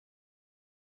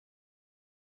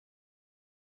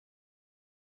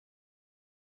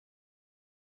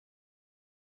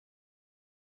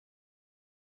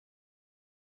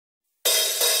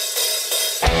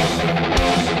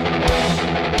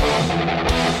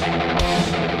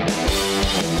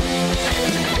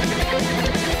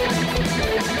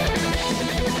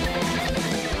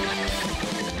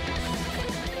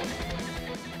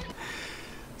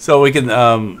So we can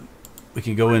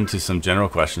go into some general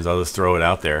questions. I'll just throw it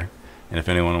out there, and if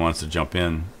anyone wants to jump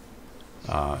in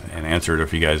and answer it, or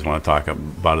if you guys want to talk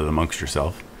about it amongst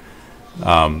yourself.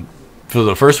 So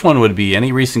the first one would be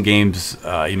any recent games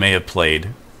you may have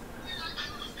played,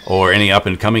 or any up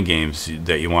and coming games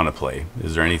that you want to play.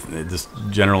 Is there anything, just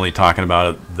generally talking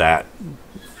about it, that,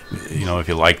 you know, if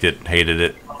you liked it, hated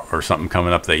it, or something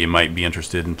coming up that you might be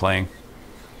interested in playing?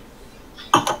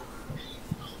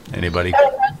 Anybody?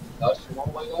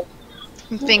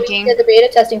 I'm thinking. We did the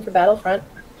beta testing for Battlefront.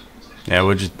 Yeah,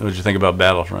 what'd you think about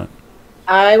Battlefront?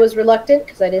 I was reluctant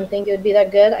because I didn't think it would be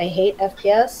that good. I hate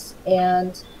FPS,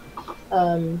 and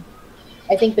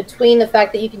I think between the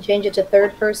fact that you can change it to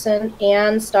third person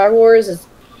and Star Wars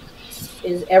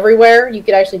is everywhere. You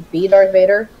could actually be Darth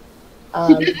Vader.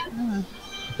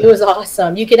 It was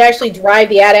awesome. You could actually drive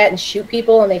the AT-AT and shoot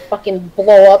people, and they fucking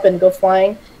blow up and go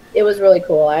flying. It was really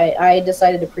cool. I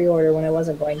decided to pre-order when I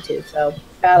wasn't going to. So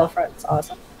Battlefront's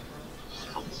awesome.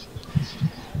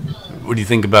 What do you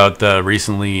think about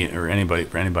recently, or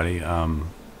anybody, how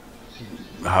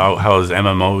has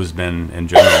MMOs been in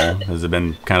general? Has it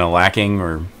been kind of lacking,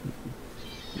 or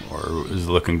is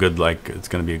it looking good, like it's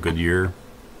going to be a good year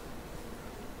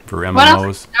for MMOs? What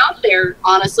else is out there,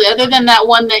 honestly, other than that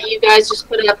one that you guys just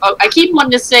put up? I keep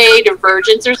wanting to say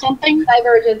Divergence or something.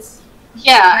 Divergence.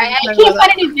 Yeah, I can't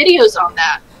find any videos on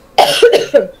that.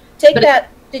 Take that.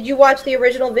 Did you watch the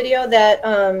original video that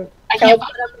I Kel can't put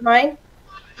up of mine?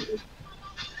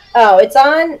 Oh, it's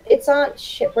on.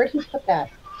 Shit, where'd he put that?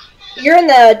 You're in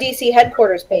the DC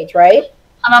headquarters page, right?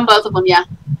 I'm on both of them, yeah.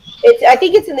 I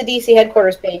think it's in the DC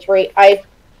headquarters page where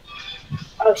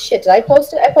oh shit, did I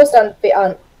post it? I posted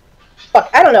on fuck,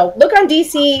 I don't know. Look on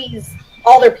DC's,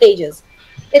 all their pages.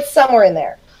 It's somewhere in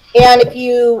there. And if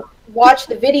you watch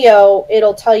the video,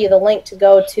 it'll tell you the link to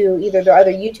go to either their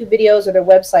other YouTube videos or their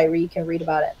website where you can read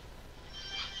about it.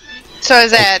 So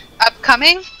is that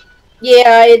upcoming?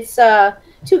 Yeah, it's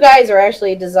two guys are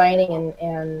actually designing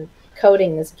and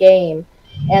coding this game,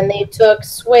 and they took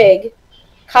Swig,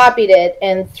 copied it,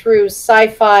 and threw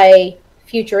sci-fi,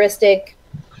 futuristic,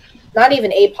 not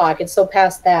even APOC, it's so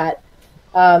past that,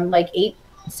 like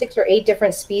 6 or 8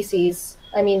 different species.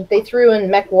 I mean, they threw in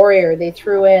Mech Warrior, they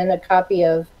threw in a copy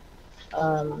of,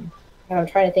 and I'm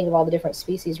trying to think of all the different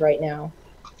species right now.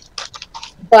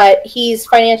 But he's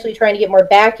financially trying to get more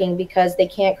backing because they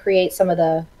can't create some of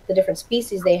the different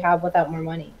species they have without more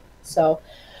money. So,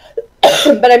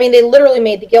 but I mean, they literally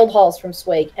made the guild halls from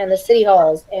Swig, and the city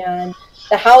halls, and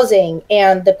the housing,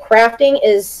 and the crafting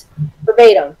is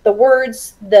verbatim. The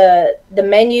words, the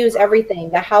menus, everything,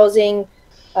 the housing,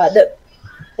 the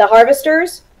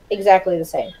harvesters, exactly the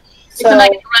same. So I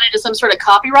can run into some sort of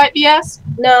copyright BS?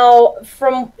 No,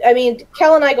 I mean,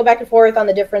 Kel and I go back and forth on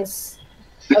the difference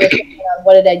of on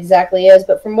what it exactly is,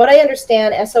 but from what I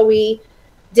understand, SOE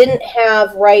didn't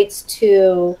have rights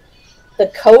to the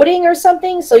coding or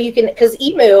something, so you can, because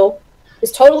Emu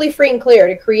is totally free and clear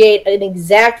to create an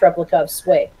exact replica of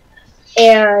Swig.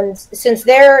 And since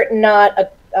they're not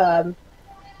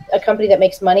a company that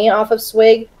makes money off of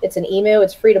Swig, it's an Emu,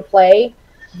 it's free to play,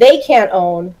 they can't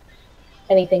own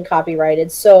anything copyrighted.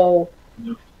 So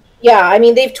yeah, I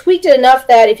mean, they've tweaked it enough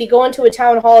that if you go into a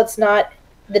town hall, it's not,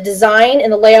 the design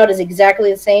and the layout is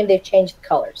exactly the same, they've changed the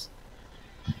colors.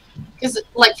 Because,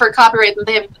 like, for copyright,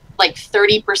 they have, like,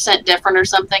 30% different or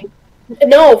something?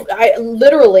 No,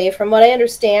 literally, from what I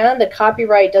understand, the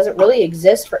copyright doesn't really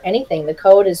exist for anything. The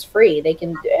code is free.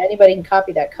 Anybody can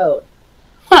copy that code.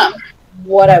 Huh.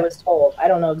 What I was told. I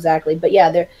don't know exactly. But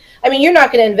yeah, I mean, you're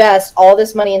not going to invest all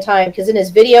this money and time, because in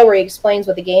his video where he explains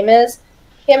what the game is,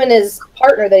 him and his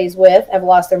partner that he's with have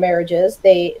lost their marriages.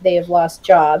 They have lost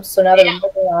jobs. So now they're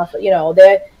living off, you know,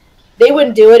 they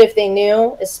wouldn't do it if they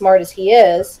knew, as smart as he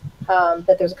is,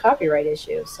 that there's a copyright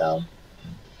issue. So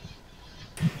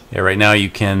yeah, right now you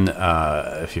can,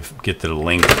 if you get to the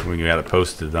link, we got it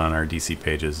posted on our DC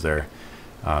pages there.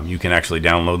 You can actually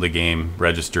download the game,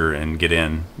 register, and get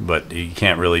in, but you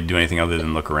can't really do anything other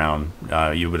than look around.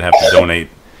 You would have to donate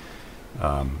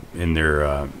in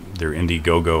their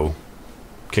Indiegogo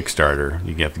Kickstarter.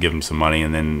 You have to give them some money,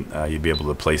 and then you'd be able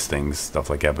to place things, stuff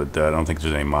like that. But I don't think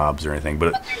there's any mobs or anything.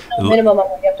 But minimum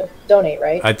amount you have to donate,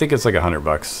 right? I think it's like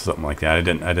 $100, something like that. I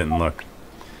didn't look,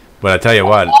 but I tell you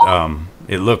what,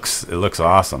 it looks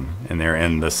awesome in there,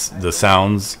 and the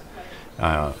sounds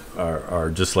are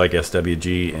just like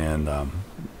SWG, and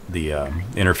the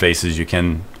interfaces you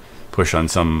can push on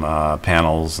some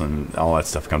panels, and all that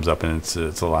stuff comes up, and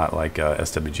it's a lot like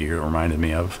SWG. It reminded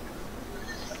me of.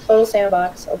 Total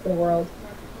sandbox, open world.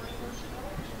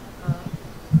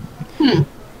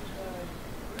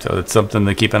 So it's something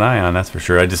to keep an eye on, that's for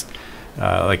sure.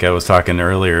 like I was talking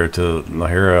earlier to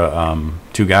Lahira,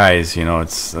 2 guys,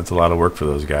 that's a lot of work for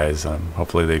those guys.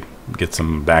 Hopefully they get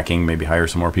some backing, maybe hire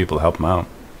some more people to help them out.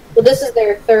 Well, this is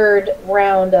their 3rd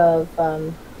round of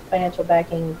financial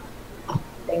backing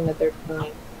thing that they're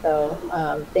doing.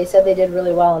 So they said they did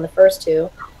really well in the first 2.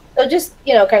 So just,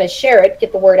 kind of share it,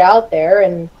 get the word out there,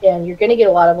 and you're going to get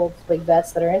a lot of old big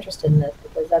vets that are interested in this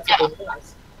because that's what they do.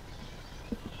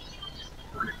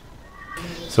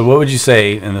 So what would you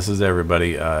say, and this is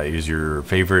everybody, is your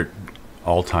favorite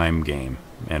all-time game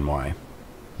and why?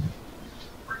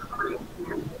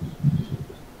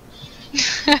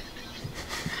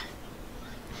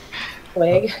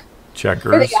 Swig. Checkers.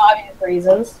 For the obvious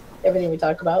reasons. Everything we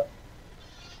talked about.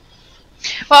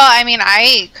 Well, I mean,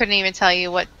 I couldn't even tell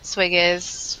you what Swig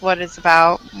is, what it's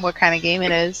about, what kind of game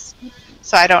it is.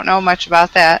 So I don't know much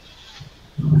about that.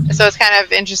 So it's kind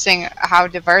of interesting how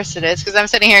diverse it is, because I'm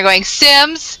sitting here going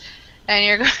Sims,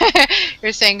 and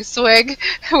you're saying Swig,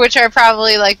 which are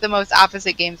probably like the most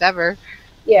opposite games ever.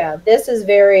 Yeah, this is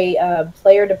very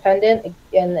player dependent,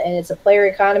 and it's a player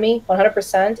economy,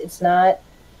 100%. It's not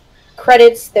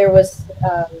credits. There was,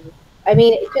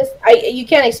 you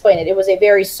can't explain it. It was a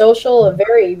very social, a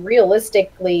very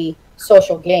realistically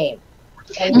social game.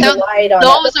 And we relied on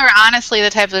those are honestly the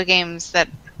types of games that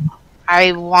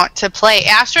I want to play.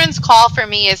 Astron's Call for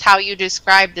me is how you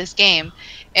described this game.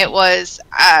 It was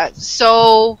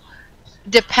so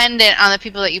dependent on the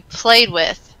people that you played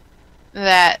with.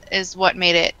 That is what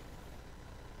made it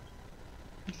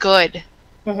good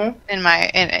in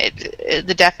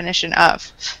the definition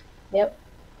of. Yep.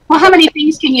 Well, how many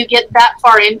things can you get that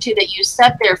far into that you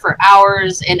sat there for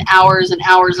hours and hours and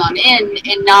hours on end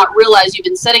and not realize you've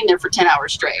been sitting there for 10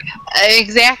 hours straight?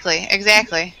 Exactly.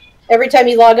 Every time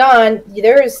you log on,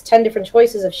 there's 10 different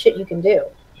choices of shit you can do.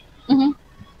 Mm-hmm.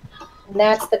 And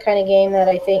that's the kind of game that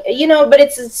I think, but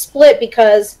it's a split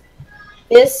because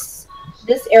this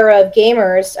era of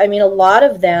gamers, I mean, a lot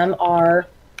of them are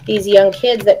these young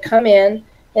kids that come in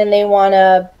and they want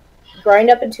to grind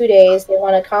up in 2 days. They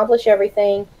want to accomplish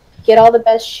everything, get all the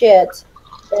best shit,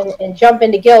 and jump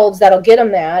into guilds that'll get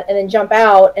them that, and then jump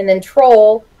out and then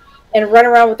troll and run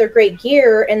around with their great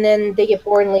gear, and then they get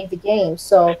bored and leave the game.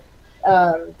 So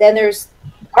then there's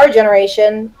our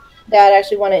generation that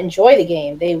actually want to enjoy the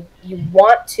game. You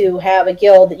want to have a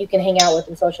guild that you can hang out with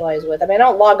and socialize with. I mean, I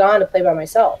don't log on to play by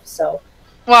myself, so.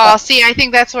 Well, see, I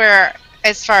think that's where,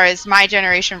 as far as my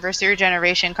generation versus your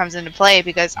generation comes into play,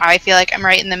 because I feel like I'm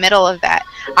right in the middle of that.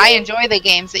 I enjoy the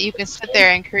games that you can sit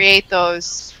there and create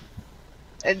those,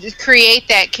 create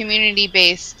that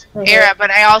community-based era,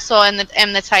 but I also am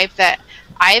the type that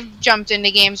I've jumped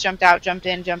into games, jumped out, jumped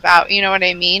in, jump out. You know what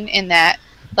I mean? In that,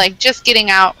 like, just getting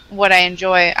out what I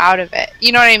enjoy out of it.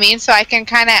 You know what I mean? So I can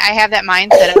I have that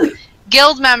mindset of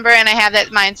guild member, and I have that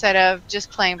mindset of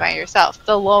just playing by yourself,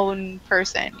 the lone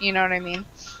person. You know what I mean?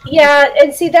 Yeah,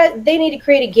 and see that they need to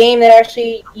create a game that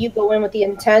actually you go in with the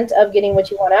intent of getting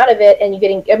what you want out of it, and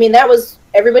that was,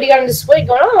 everybody got into Swig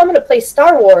going, oh, I'm going to play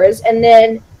Star Wars, and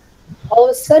then all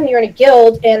of a sudden you're in a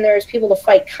guild and there's people to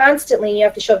fight constantly, and you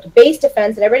have to show up to base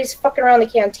defense, and everybody's fucking around the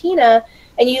cantina,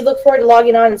 and you look forward to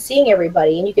logging on and seeing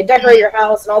everybody, and you can decorate your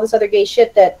house and all this other gay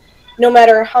shit that no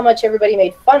matter how much everybody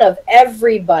made fun of,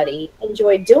 everybody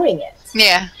enjoyed doing it.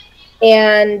 Yeah.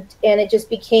 And it just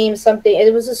became something.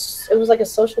 It was like a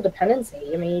social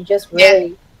dependency. I mean, you just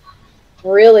really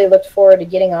looked forward to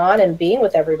getting on and being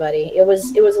with everybody. It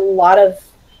was a lot of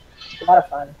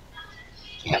fun.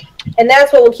 Yeah. And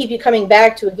that's what will keep you coming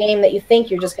back to a game that you think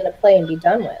you're just going to play and be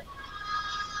done with.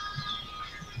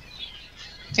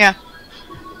 Yeah.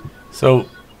 So,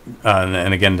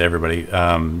 and again to everybody,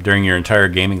 during your entire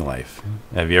gaming life,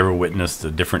 have you ever witnessed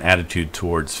a different attitude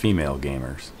towards female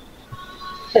gamers?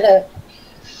 I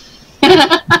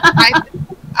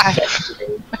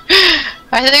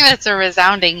think that's a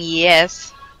resounding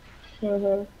yes.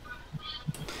 Mm-hmm.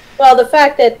 Well, the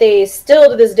fact that they still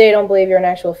to this day don't believe you're an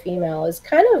actual female is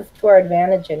kind of to our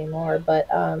advantage anymore. But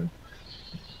girls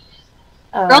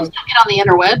don't get on the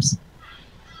interwebs.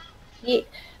 Yeah,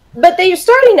 but they're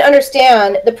starting to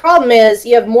understand. The problem is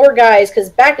you have more guys, because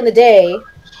back in the day,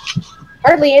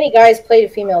 hardly any guys played a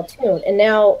female tune, and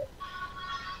now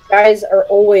guys are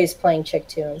always playing chick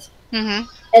tunes. Mm-hmm.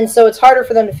 And so it's harder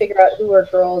for them to figure out who are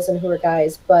girls and who are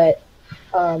guys. But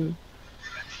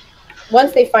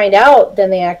once they find out, then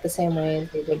they act the same way as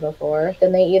they did before.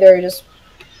 Then they either just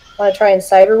want to try and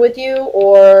cyber with you,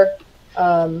 or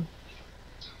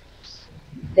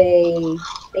they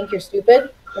think you're stupid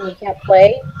and you can't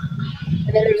play.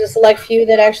 And then there's a select few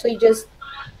that actually just...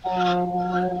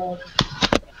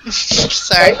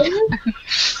 Sorry.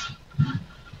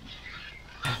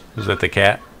 Was that the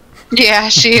cat? Yeah,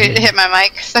 she hit my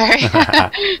mic. Sorry.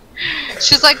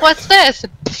 She's like, "What's this?"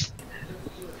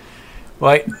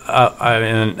 Well,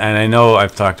 and I know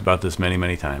I've talked about this many,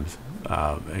 many times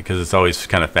because it's always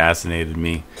kind of fascinated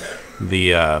me.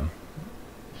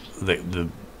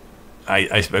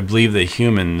 I believe that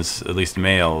humans, at least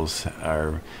males,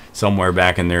 are somewhere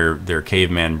back in their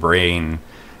caveman brain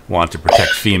want to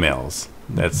protect females.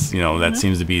 That's that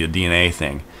seems to be a DNA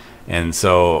thing, and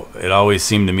so it always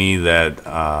seemed to me that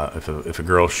if a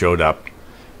girl showed up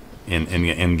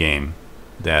in game,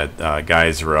 that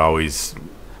guys were always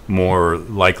more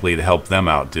likely to help them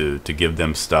out, to give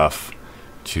them stuff,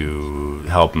 to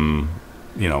help them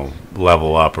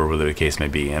level up, or whatever the case may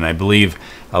be. And I believe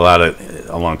a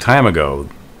long time ago,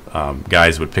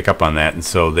 guys would pick up on that, and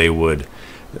so they would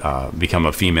become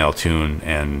a female toon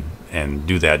and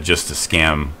do that just to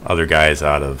scam other guys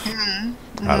out of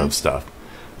stuff.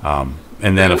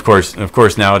 And then of course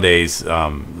nowadays,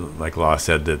 like Lahira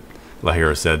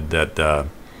said that a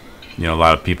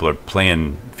lot of people are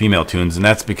playing female toons, and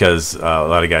that's because a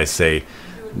lot of guys say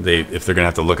if they're gonna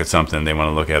have to look at something, they want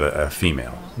to look at a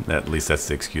female. At least that's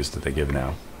the excuse that they give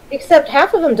now. Except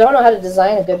half of them don't know how to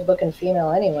design a good looking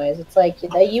female anyways. It's like,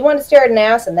 you want to stare at an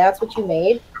ass and that's what you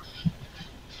made?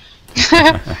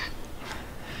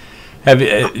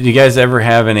 Do you guys ever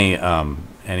have any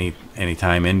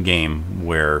time in game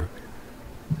where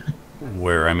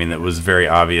I mean, it was very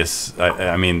obvious?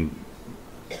 I mean,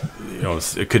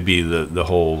 it could be the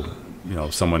whole,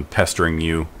 someone pestering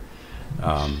you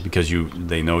because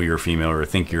they know you're a female or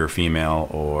think you're a female,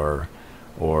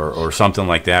 or something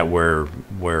like that, where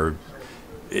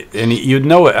and you'd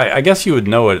know it. I guess you would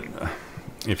know it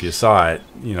if you saw it,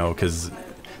 because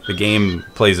the game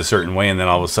plays a certain way, and then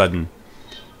all of a sudden,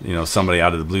 somebody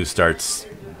out of the blue starts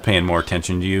paying more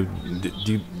attention to you.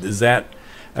 Is that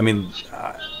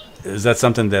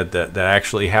something that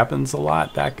actually happens a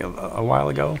lot back a while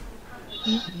ago,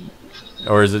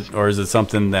 or is it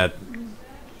something that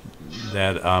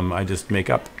I just make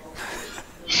up?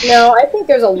 No, I think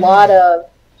there's a lot of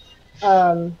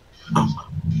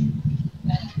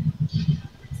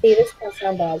see, this can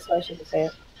sound bad, so I shouldn't say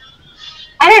it.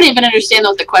 I don't even understand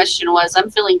what the question was.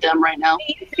 I'm feeling dumb right now. Do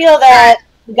you feel that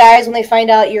guys, when they find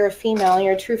out you're a female,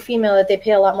 you're a true female, that they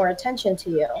pay a lot more attention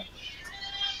to you?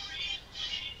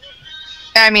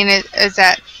 I mean, is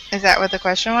that what the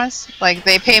question was? Like,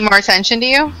 they pay more attention to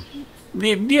you?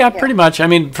 Yeah, pretty much. I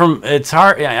mean, it's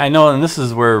hard. I know, and this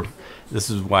is why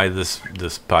this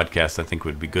podcast, I think,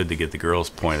 would be good to get the girls'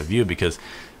 point of view, because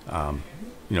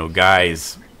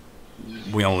guys,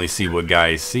 we only see what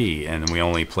guys see, and we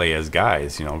only play as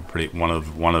guys. One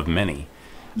of many.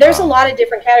 There's a lot of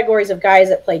different categories of guys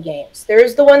that play games.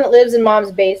 There's the one that lives in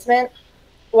mom's basement,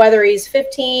 whether he's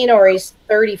 15 or he's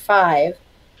 35,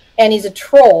 and he's a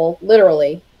troll,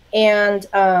 literally. And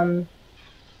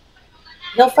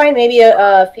he'll find maybe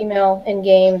a female in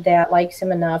game that likes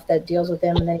him enough, that deals with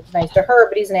him, and then he's nice to her,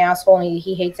 but he's an asshole and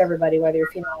he hates everybody, whether you're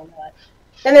female or not.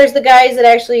 Then there's the guys that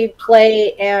actually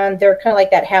play, and they're kind of like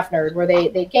that half nerd, where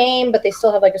they game, but they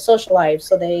still have like a social life,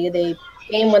 so they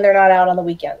game when they're not out on the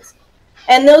weekends.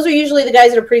 And those are usually the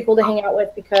guys that are pretty cool to hang out with,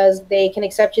 because they can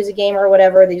accept you as a gamer or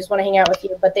whatever. They just want to hang out with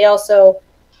you, but they also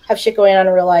have shit going on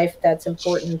in real life that's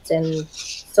important, and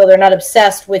so they're not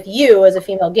obsessed with you as a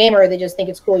female gamer. They just think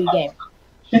it's cool you game.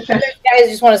 There's guys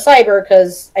just want to cyber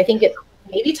because I think it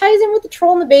maybe ties in with the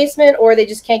troll in the basement, or they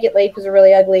just can't get laid because they're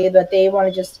really ugly, but they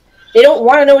want to they don't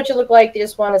want to know what you look like. They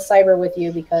just want to cyber with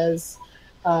you because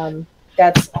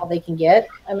that's all they can get,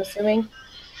 I'm assuming.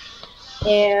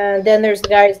 And then there's the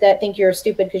guys that think you're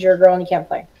stupid because you're a girl and you can't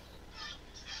play.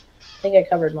 I think I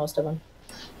covered most of them.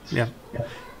 Yeah.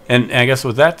 And I guess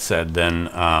with that said, then,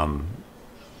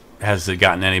 has it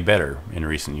gotten any better in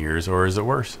recent years, or is it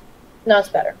worse? No, it's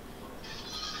better.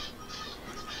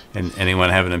 And anyone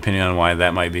have an opinion on why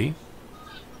that might be?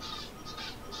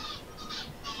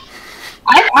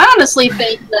 I honestly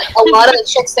think that a lot of the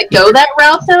chicks that go that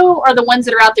route, though, are the ones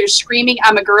that are out there screaming,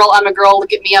 I'm a girl,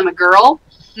 look at me, I'm a girl.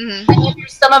 Mm-hmm. And then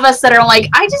there's some of us that are like,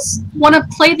 I just want to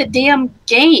play the damn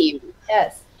game.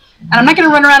 Yes. And I'm not going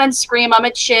to run around and scream, I'm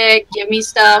a chick, give me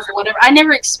stuff, or whatever. I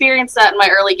never experienced that in my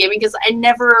early gaming, because I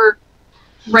never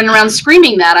run around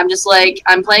screaming that. I'm just like,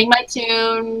 I'm playing my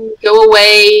tune, go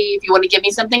away, if you want to give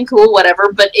me something, cool,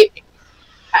 whatever. But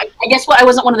I guess what, I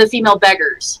wasn't one of the female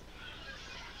beggars.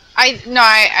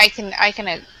 I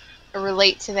can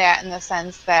relate to that in the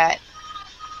sense that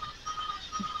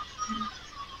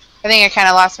I think I kind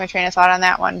of lost my train of thought on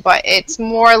that one, but it's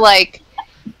more like,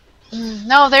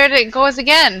 no, there it goes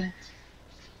again.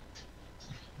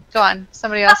 Go on,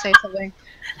 somebody else say something.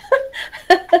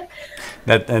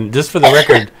 And just for the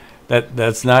record,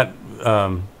 that's not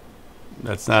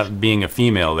that's not being a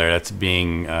female there. That's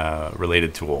being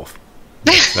related to Wolf.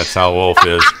 That's how Wolf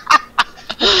is.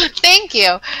 Thank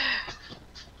you.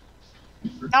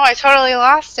 No, I totally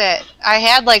lost it. I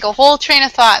had like a whole train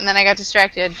of thought, and then I got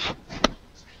distracted.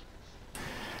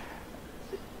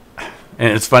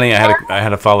 And it's funny. I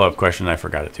had a follow-up question. And I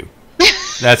forgot it too.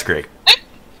 That's great.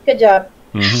 Good job.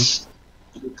 Mm-hmm.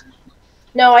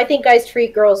 No, I think guys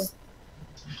treat girls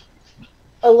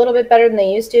a little bit better than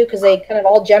they used to because they kind of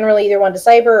all generally either want to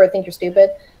cyber or think you're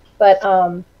stupid. But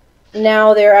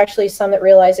now there are actually some that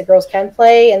realize that girls can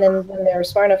play, and then when they're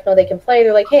smart enough to know they can play,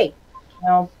 they're like, hey,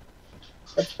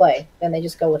 let's play. Then they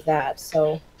just go with that.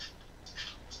 So.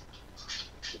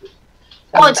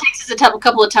 All it takes is a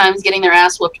couple of times getting their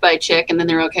ass whooped by a chick, and then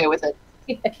they're okay with it.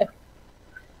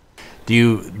 Do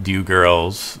you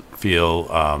girls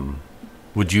feel?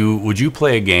 Would you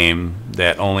play a game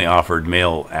that only offered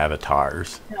male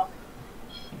avatars? No.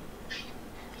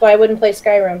 So I wouldn't play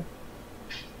Skyrim.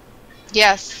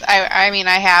 Yes, I mean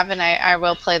I have, and I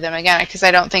will play them again because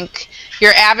I don't think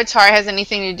your avatar has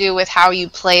anything to do with how you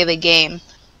play the game.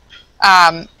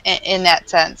 In that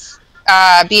sense,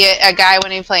 be it a guy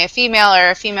when you play a female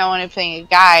or a female when you playing a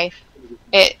guy,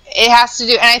 it has to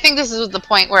do. And I think this is the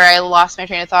point where I lost my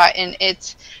train of thought, and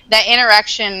it's that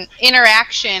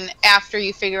interaction after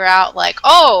you figure out like,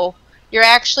 oh, you're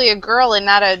actually a girl and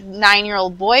not a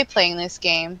 9-year-old boy playing this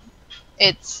game.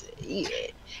 It's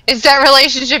that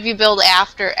relationship you build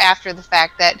after the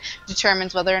fact that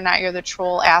determines whether or not you're the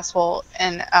troll asshole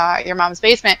in your mom's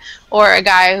basement or a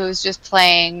guy who's just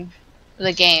playing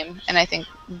the game. And I think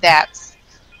that's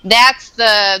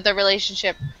the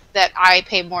relationship that I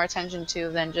pay more attention to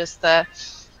than just the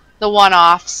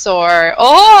one-offs or,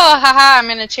 oh, haha, I'm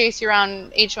going to chase you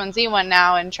around H1Z1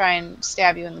 now and try and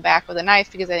stab you in the back with a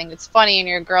knife because I think it's funny and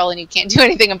you're a girl and you can't do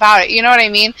anything about it. You know what I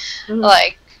mean? Mm-hmm.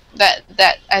 Like,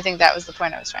 that I think that was the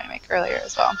point I was trying to make earlier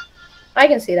as well. I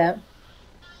can see that.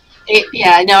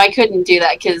 No, I couldn't do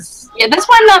that because that's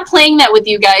why I'm not playing that with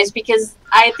you guys because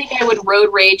I think I would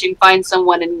road rage and find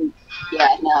someone and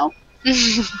no.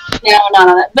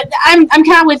 No. But I'm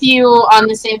kind of with you on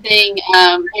the same thing.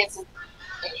 It's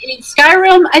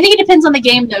Skyrim. I think it depends on the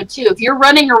game though too. If you're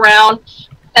running around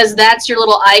as that's your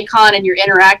little icon and you're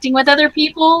interacting with other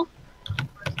people,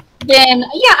 then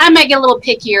I might get a little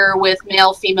pickier with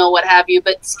male, female, what have you.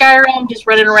 But Skyrim, just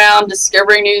running around,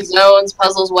 discovering new zones,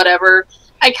 puzzles, whatever,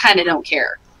 I kind of don't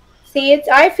care. See,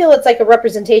 I feel it's like a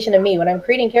representation of me. When I'm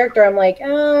creating character, I'm like,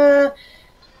 I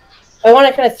want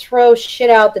to kind of throw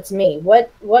shit out that's me.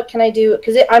 What can I do?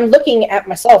 Because I'm looking at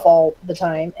myself all the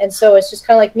time, and so it's just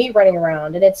kind of like me running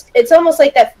around. And it's almost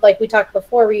like that, like we talked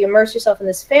before, where you immerse yourself in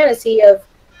this fantasy of,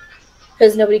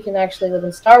 because nobody can actually live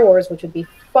in Star Wars, which would be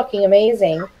fucking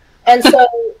amazing. And so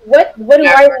what do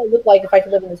I want to look like if I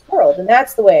could live in this world? And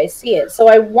that's the way I see it. So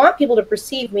I want people to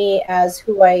perceive me as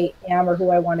who I am or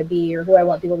who I want to be or who I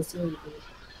want people to see me to be.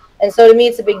 And so to me,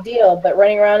 it's a big deal. But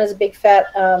running around as a big fat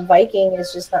Viking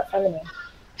is just not fun to me.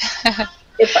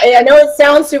 I know it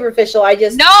sounds superficial.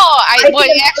 What's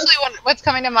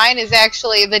coming to mind is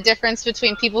actually the difference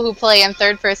between people who play in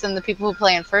third person and the people who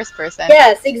play in first person.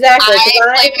 Yes, exactly.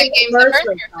 I play my games in first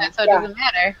person, so it doesn't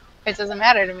matter. It doesn't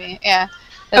matter to me. Yeah.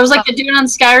 I was like the dude on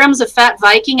Skyrim's a fat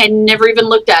Viking. I never even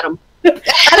looked at him. I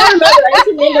don't remember. I just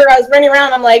remember I was running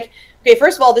around. I'm like, okay,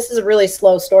 first of all, this is a really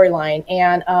slow storyline,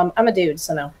 and I'm a dude,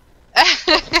 so no.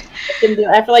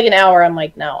 After like an hour, I'm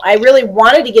like, no. I really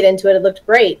wanted to get into it. It looked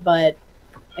great, but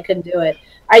I couldn't do it.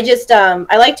 I just,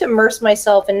 I like to immerse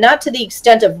myself, and not to the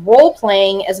extent of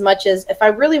role-playing as much as if I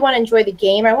really want to enjoy the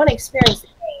game, I want to experience the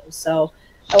game. So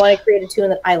I want to create a tune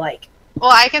that I like.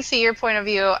 Well, I can see your point of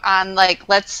view on, like,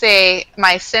 let's say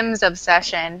my Sims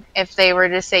obsession. If they were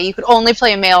to say you could only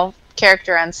play a male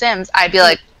character on Sims, I'd be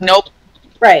like, nope.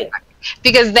 Right.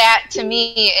 Because that, to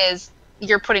me, is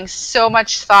you're putting so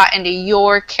much thought into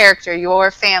your character,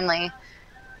 your family,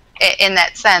 in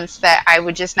that sense that I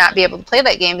would just not be able to play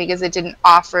that game because it didn't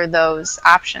offer those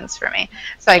options for me.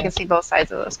 So I can see both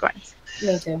sides of those coins.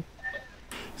 Me too.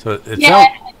 So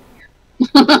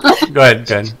Go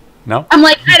ahead. No? I'm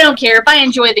like, I don't care. If I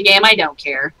enjoy the game, I don't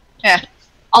care. Yeah.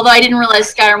 Although I didn't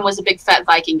realize Skyrim was a big fat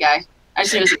Viking guy. I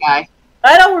just knew he was a guy.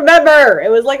 I don't remember. It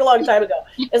was like a long time ago.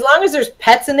 As long as there's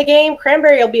pets in the game,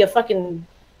 Cranberry will be a fucking...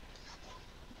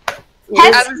 I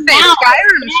was saying,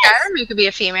 Skyrim, you could be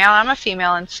a female. I'm a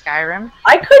female in Skyrim.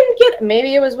 I couldn't get...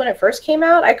 Maybe it was when it first came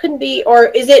out. I couldn't be... Or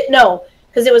is it... No.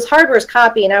 Because it was Hardware's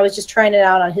copy, and I was just trying it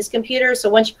out on his computer. So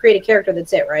once you create a character,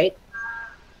 that's it, right?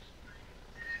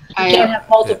 You can't have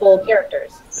multiple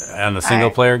characters. On the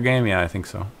single-player game? Yeah, I think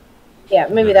so. Yeah,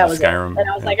 maybe The that was Skyrim, it. And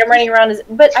I was yeah. like, I'm running around as,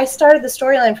 but I started the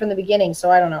storyline from the beginning, so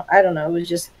I don't know. It was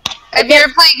just. If you're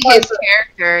playing his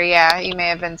character, yeah, you may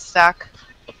have been stuck.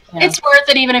 Yeah. It's worth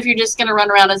it even if you're just gonna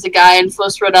run around as a guy and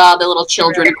Flosroda, the little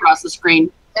children across the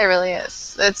screen. It really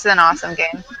is. It's an awesome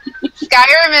game.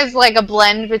 Skyrim is like a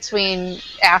blend between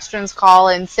Astron's Call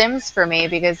and Sims for me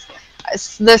because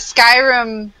the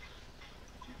Skyrim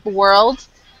world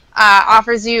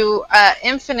offers you an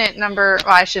infinite number,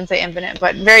 well, I shouldn't say infinite,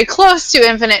 but very close to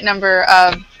infinite number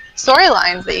of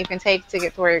storylines that you can take to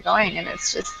get to where you're going. And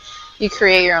it's just, you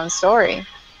create your own story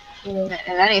in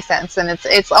any sense. And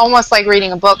it's almost like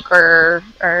reading a book or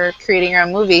creating your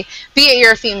own movie, be it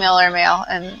you're a female or male.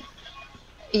 And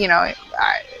you know,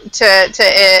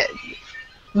 to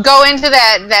go into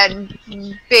that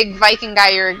big Viking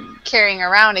guy you're carrying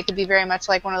around, it could be very much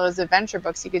like one of those adventure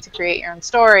books. You get to create your own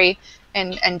story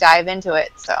and dive into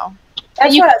it. So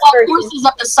That's you what can I was walk very- horses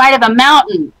up the side of a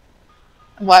mountain.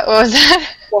 what was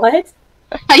that? What?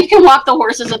 You can walk the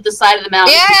horses up the side of the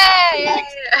mountain.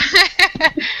 Yeah.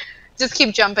 Just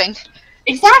keep jumping.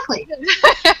 Exactly.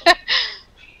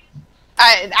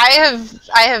 I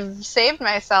have saved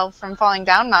myself from falling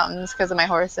down mountains because of my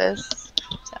horses.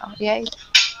 So yay.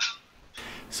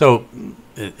 So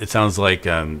it sounds like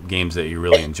games that you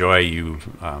really enjoy. You've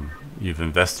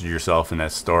invested yourself in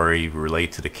that story. You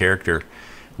relate to the character.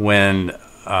 When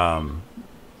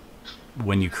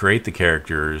you create the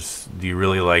characters, do you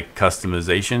really like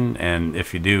customization? And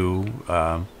if you do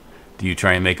you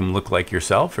try and make them look like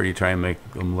yourself, or do you try and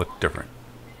make them look different?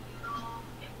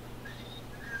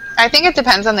 I think it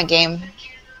depends on the game.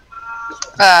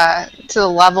 To the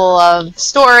level of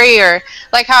story, or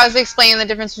like how I was explaining the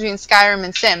difference between Skyrim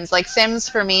and Sims. Like Sims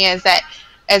for me is that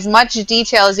as much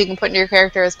detail as you can put into your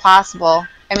character as possible.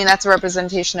 I mean, that's a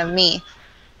representation of me.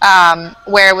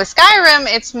 Where with Skyrim,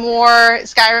 it's more,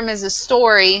 Skyrim is a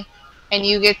story, and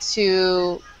you get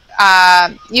to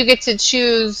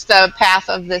choose the path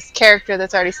of this character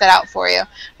that's already set out for you.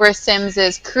 Where Sims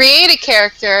is create a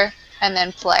character and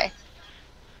then play.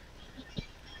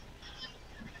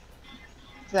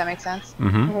 Does that make sense?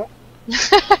 Mm-hmm.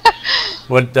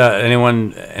 What,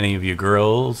 any of you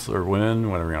girls or women,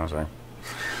 whatever you want to say,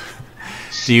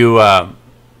 do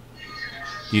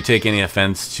you take any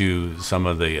offense to some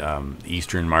of the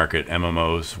Eastern market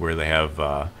MMOs where they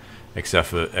have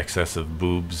excessive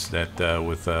boobs that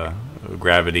with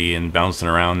gravity and bouncing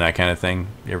around, that kind of thing?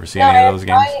 You ever see any of those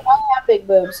games? I have big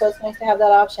boobs, so it's nice to have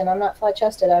that option. I'm not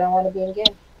flat-chested. I don't want to be in a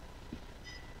game.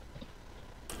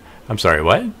 I'm sorry,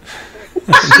 what?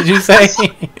 Did you say?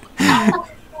 I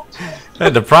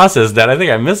had to process that. I think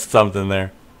I missed something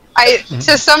there.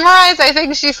 To summarize, I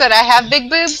think she said I have big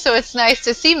boobs, so it's nice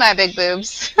to see my big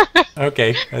boobs.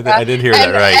 Okay, I did hear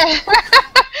that right.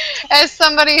 As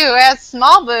somebody who has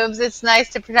small boobs, it's nice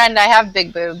to pretend I have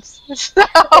big boobs. So,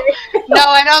 no,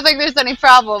 I don't think there's any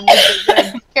problem with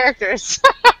the characters.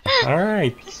 All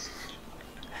right.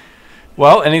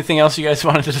 Well, anything else you guys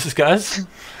wanted to discuss?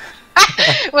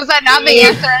 Was that not the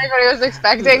answer anybody was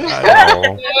expecting?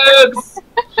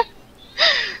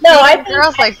 No, I think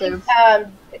girls like boobs.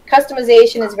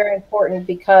 Customization is very important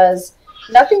because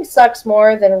nothing sucks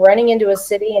more than running into a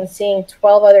city and seeing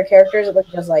 12 other characters that look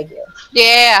just like you.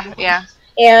 Yeah, yeah.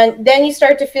 And then you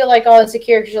start to feel like all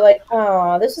insecure because you're like,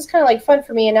 oh, this is kind of like fun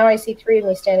for me, and now I see 3 of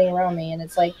me standing around me, and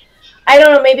it's like, I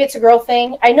don't know, maybe it's a girl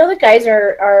thing. I know that guys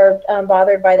are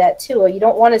bothered by that too. You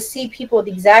don't want to see people with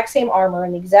the exact same armor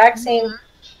and the exact same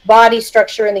body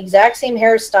structure and the exact same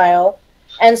hairstyle.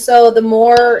 And so the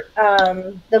more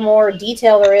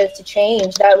detail there is to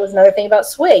change, that was another thing about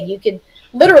Swig. You could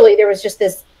literally, there was just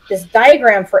this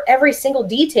diagram for every single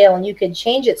detail, and you could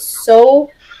change it so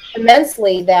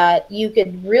immensely that you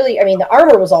could really, I mean, the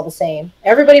armor was all the same.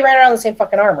 Everybody ran around in the same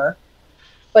fucking armor,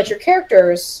 but your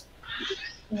characters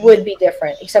would be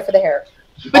different, except for the hair.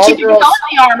 But you can color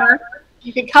the armor.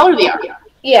 You can color the armor.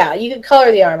 Yeah, you could color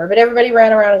the armor, but everybody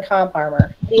ran around in comp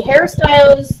armor. The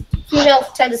hairstyles, females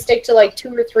tend to stick to like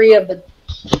 2 or 3 of the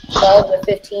 12 to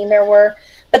 15 there were.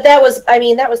 But that was, I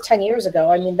mean, that was 10 years ago.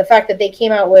 I mean, the fact that they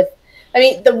came out with, I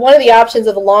mean, one of the options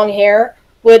of the long hair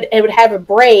would have a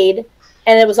braid,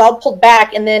 and it was all pulled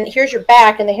back, and then here's your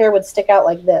back, and the hair would stick out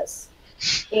like this.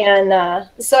 And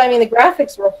so, I mean, the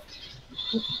graphics were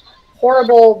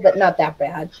horrible, but not that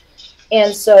bad.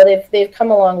 And so they've come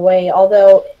a long way.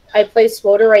 Although I play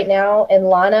Swoda right now, and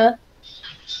Lana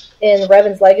in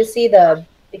Revan's Legacy, the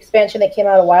expansion that came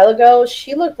out a while ago,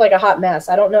 she looked like a hot mess.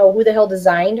 I don't know who the hell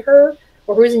designed her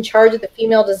or who's in charge of the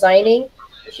female designing.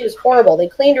 She was horrible. They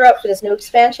cleaned her up for this new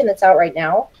expansion that's out right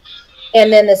now.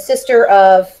 And then the sister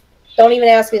of, don't even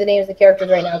ask me the names of the characters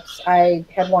right now because I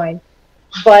had wine.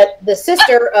 but the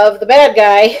sister of the bad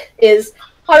guy is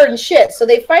hotter than shit. So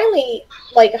they finally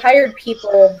like hired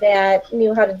people that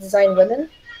knew how to design women.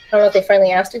 I don't know if they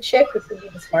finally asked a chick, which would be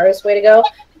the smartest way to go.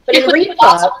 But in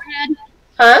Repop,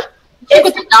 huh? Chick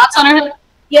with the dots on her head.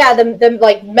 Yeah, the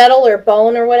like metal or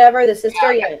bone or whatever. The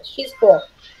sister, yeah, she's cool.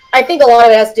 I think a lot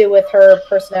of it has to do with her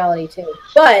personality too.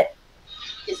 But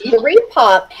the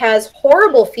Repop has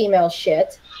horrible female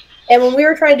shit. And when we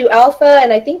were trying to do alpha,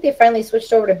 and I think they finally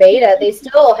switched over to beta, they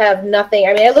still have nothing.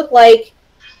 I mean, I look like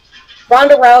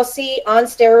Ronda Rousey on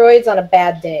steroids on a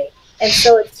bad day. And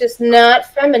so it's just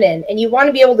not feminine. And you want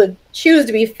to be able to choose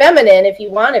to be feminine if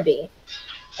you want to be.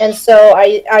 And so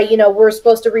I we're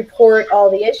supposed to report all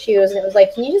the issues. And it was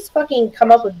like, can you just fucking come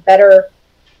up with better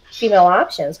female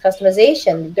options,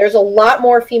 customization? There's a lot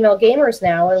more female gamers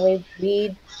now, and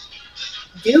we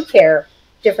do care.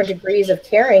 Different degrees of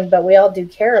caring, but we all do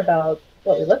care about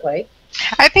what we look like.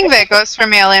 I think that goes for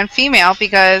male and female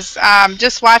because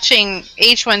just watching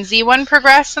H1Z1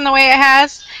 progress in the way it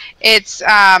has,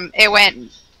 it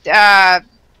went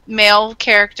male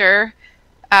character,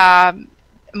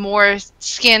 more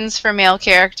skins for male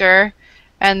character,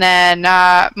 and then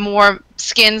more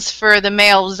skins for the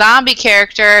male zombie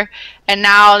character, and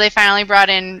now they finally brought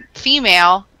in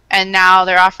female. And now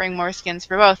they're offering more skins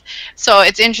for both. So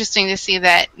it's interesting to see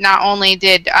that not only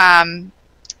did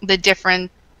the different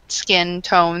skin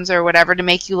tones or whatever to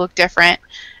make you look different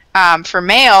for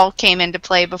male came into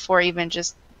play before even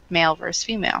just male versus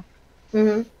female.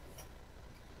 Mm-hmm.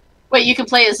 Wait, you can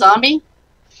play a zombie?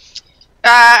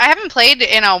 I haven't played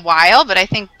in a while, but I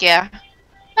think, yeah.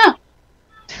 Oh.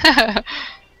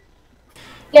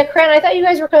 Yeah, Cran, I thought you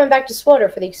guys were coming back to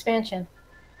SWOTR for the expansion.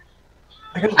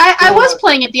 I was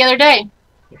playing it the other day.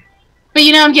 But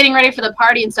you know, I'm getting ready for the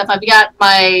party and stuff. I've got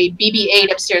my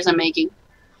BB-8 upstairs I'm making.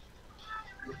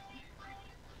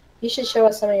 You should show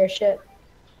us some of your shit.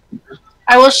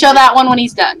 I will show that one when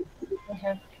he's done.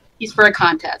 Okay. He's for a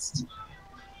contest.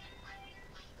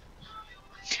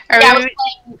 Yeah,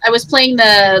 I was playing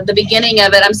the beginning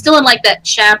of it. I'm still in like that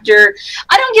chapter.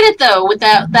 I don't get it though with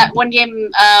that one game,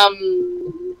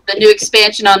 the new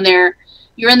expansion on there.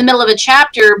 You're in the middle of a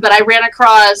chapter, but I ran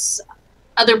across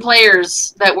other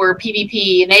players that were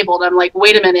PvP enabled. I'm like,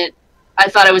 wait a minute, I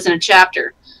thought I was in a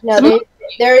chapter. No,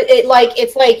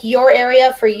 it's like your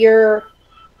area for your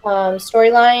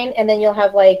storyline, and then you'll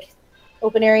have like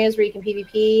open areas where you can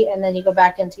PvP, and then you go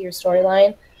back into your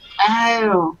storyline.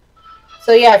 Oh.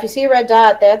 So yeah, if you see a red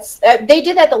dot, that's they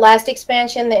did that the last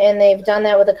expansion, and they've done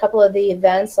that with a couple of the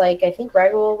events. Like I think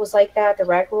Ragul was like that, the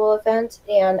Ragul event,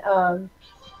 and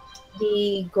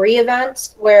the Gree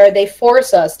event where they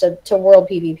force us to world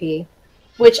PvP,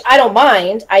 which I don't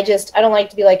mind. I don't like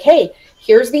to be like, hey,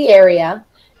 here's the area,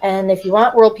 and if you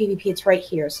want world PvP, it's right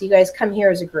here. So you guys come here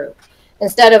as a group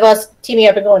instead of us teaming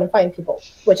up and going and find people,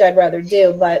 which I'd rather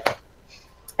do. But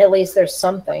at least there's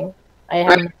something. I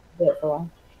haven't done it for a while.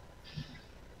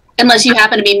 Unless you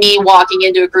happen to be me walking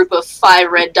into a group of 5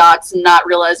 red dots and not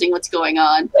realizing what's going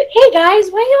on. But, hey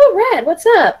guys, why y'all red? What's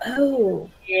up? Oh.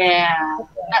 Yeah,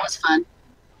 that was fun.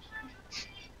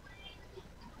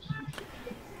 All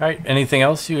right, anything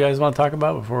else you guys want to talk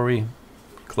about before we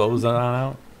close on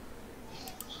out?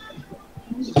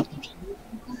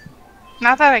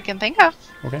 not that I can think of.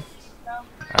 Okay. All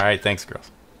right, thanks,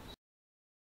 girls.